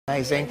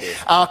Amazing.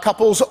 Our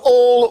couples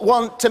all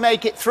want to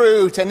make it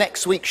through to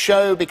next week's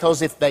show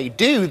because if they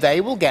do,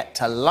 they will get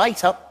to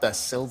light up the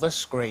silver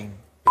screen.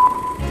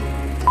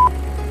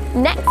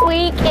 Next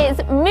week is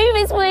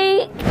Movies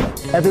Week.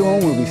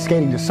 Everyone will be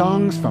skating to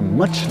songs from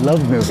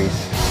much-loved movies.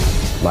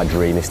 My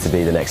dream is to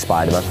be the next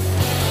Spider-Man.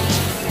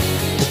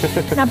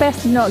 Now,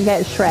 best to not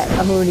get Shrek.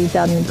 I've already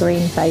done the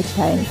green face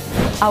paint.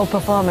 Our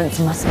performance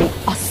must be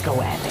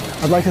Oscar-worthy.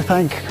 I'd like to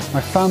thank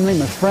my family,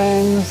 my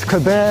friends,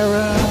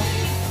 Cabrera.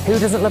 Who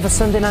doesn't love a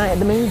Sunday night at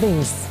the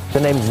movies? The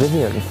name's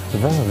Vivian. The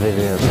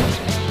Vivian.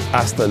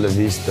 Hasta la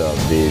vista,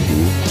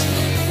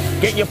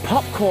 baby. Get your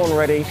popcorn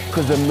ready,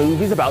 because the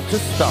movie's about to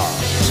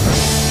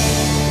start.